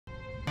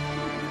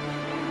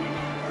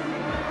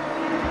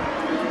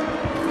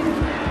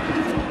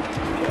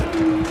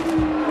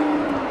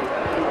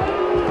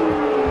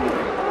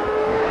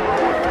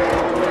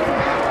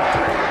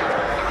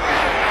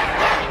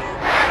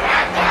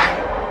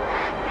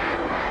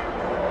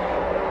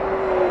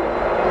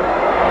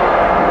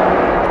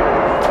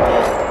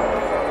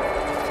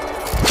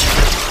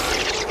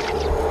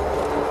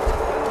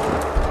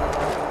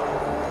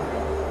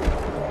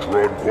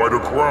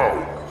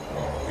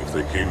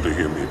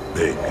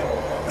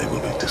They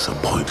will be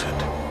disappointed.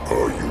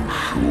 Are you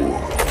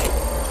sure?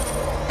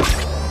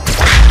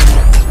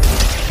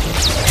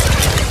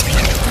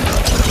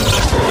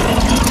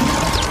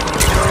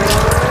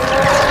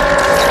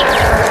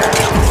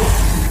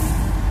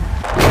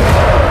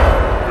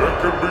 There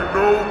can be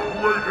no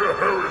greater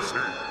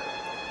heresy.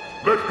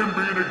 Let him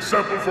be an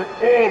example for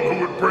all who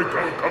would break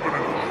our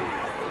covenant.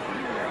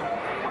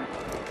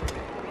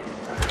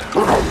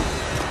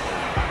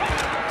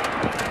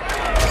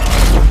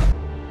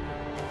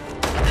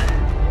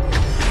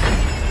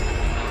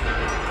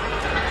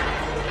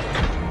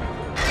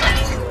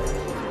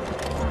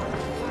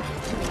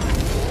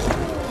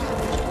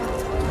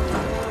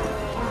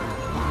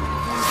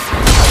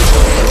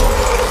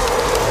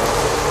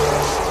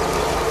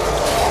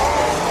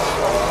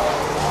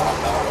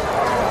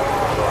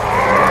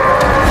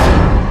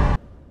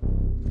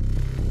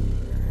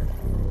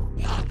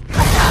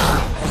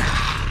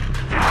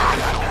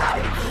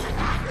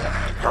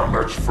 How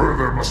much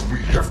further must we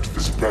heft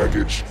this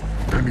baggage?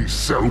 Any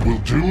cell will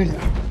do?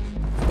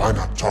 Why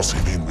not toss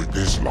him in with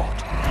this lot?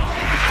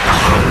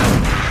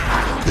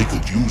 They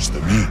could use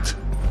the meat.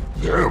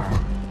 Them?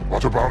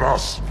 What about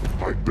us?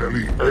 My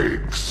belly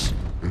aches,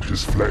 and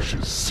his flesh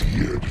is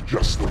seared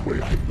just the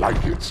way I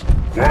like it.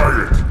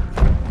 Quiet!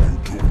 You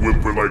two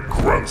whimper like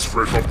grunts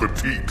fresh off the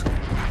teat.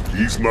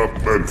 He's not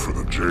meant for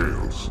the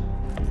jails.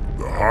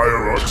 The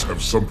hierarchs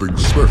have something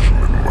special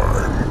in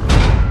mind.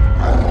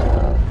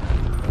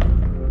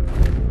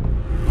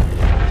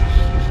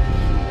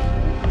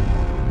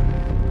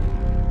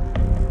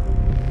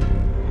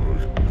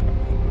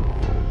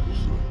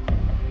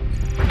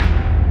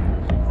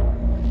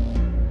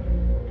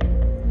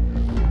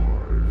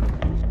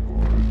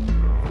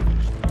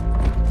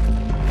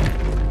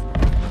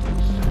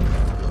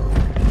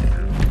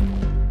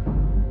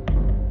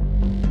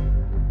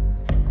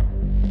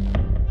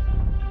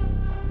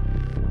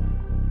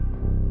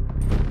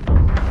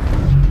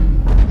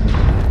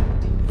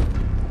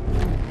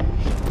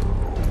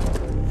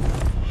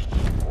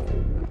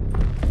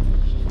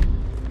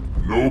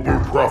 Noble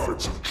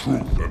prophets of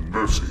truth and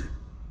mercy,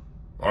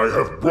 I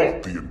have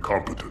brought the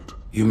incompetent.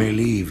 You may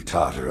leave,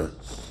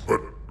 Tartarus. But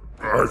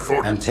I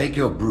thought... And take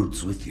your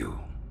brutes with you.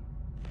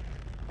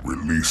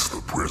 Release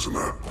the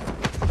prisoner.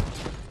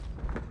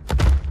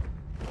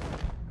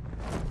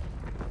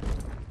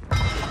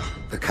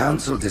 The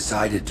council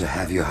decided to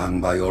have you hung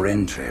by your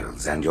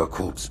entrails and your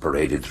corpse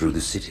paraded through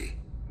the city.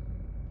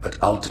 But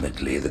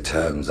ultimately, the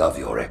terms of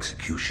your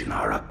execution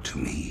are up to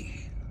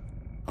me.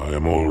 I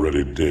am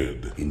already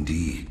dead.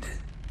 Indeed.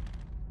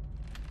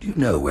 Do you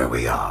know where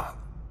we are?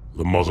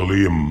 The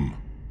mausoleum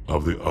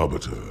of the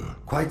Arbiter.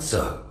 Quite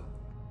so.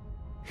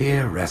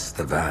 Here rests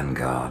the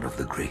vanguard of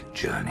the great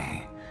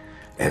journey.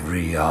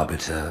 Every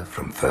Arbiter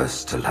from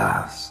first to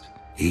last.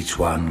 Each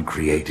one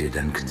created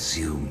and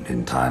consumed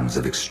in times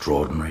of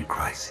extraordinary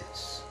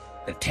crisis.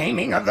 The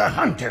taming of the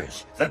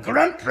Hunters, the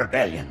Grunt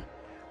Rebellion.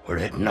 Were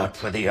it not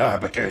for the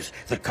Arbiters,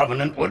 the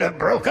Covenant would have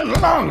broken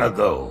long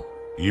ago.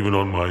 Even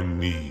on my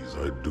knees,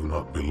 I do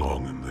not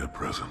belong in their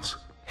presence.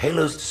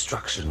 Halo's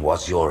destruction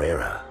was your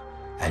error,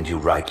 and you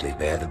rightly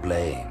bear the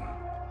blame.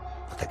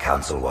 But the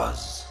Council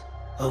was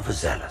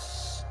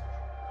overzealous.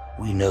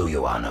 We know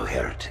you are no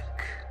heretic.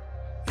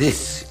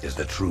 This is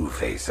the true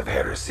face of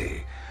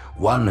heresy,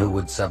 one who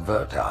would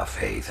subvert our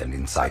faith and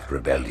incite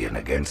rebellion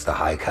against the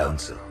High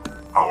Council.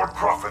 Our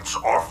prophets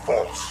are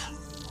false.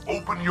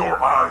 Open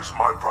your eyes,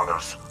 my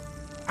brothers.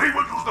 They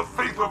will use the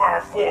faith of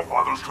our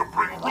forefathers to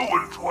bring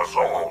ruin to us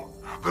all.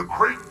 The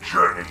great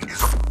journey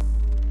is a...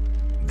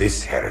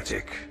 This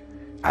heretic,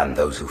 and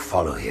those who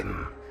follow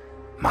him,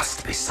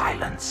 must be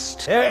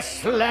silenced. Their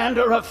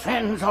slander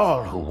offends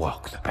all who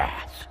walk the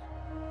path.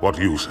 What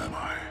use am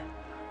I?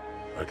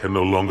 I can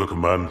no longer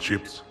command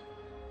ships,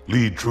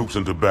 lead troops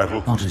into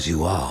battle. Not as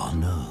you are,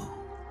 no,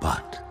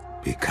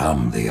 but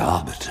become the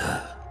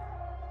Arbiter.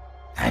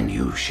 And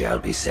you shall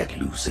be set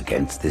loose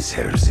against this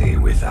heresy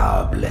with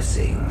our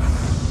blessing.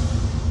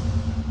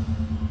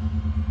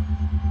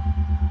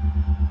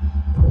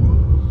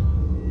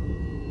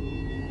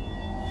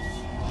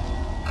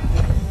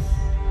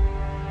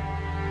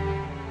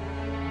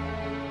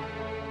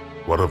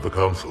 What of the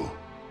Council?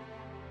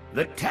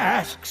 The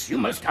tasks you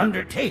must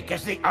undertake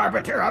as the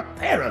Arbiter are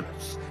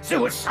perilous,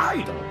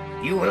 suicidal.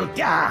 You will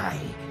die,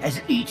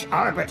 as each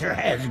Arbiter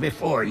has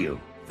before you.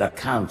 The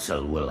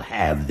Council will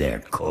have their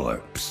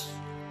corpse.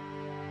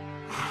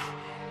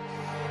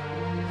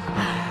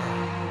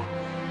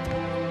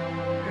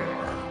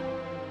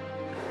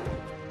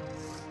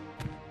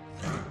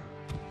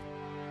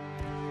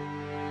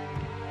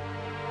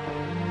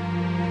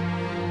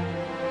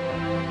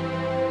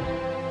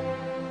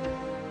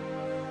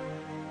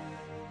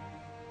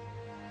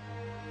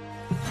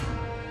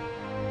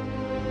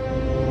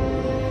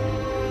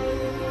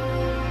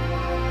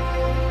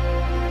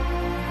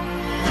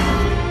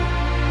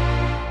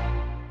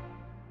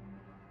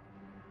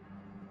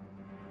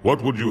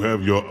 What would you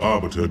have your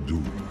Arbiter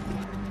do?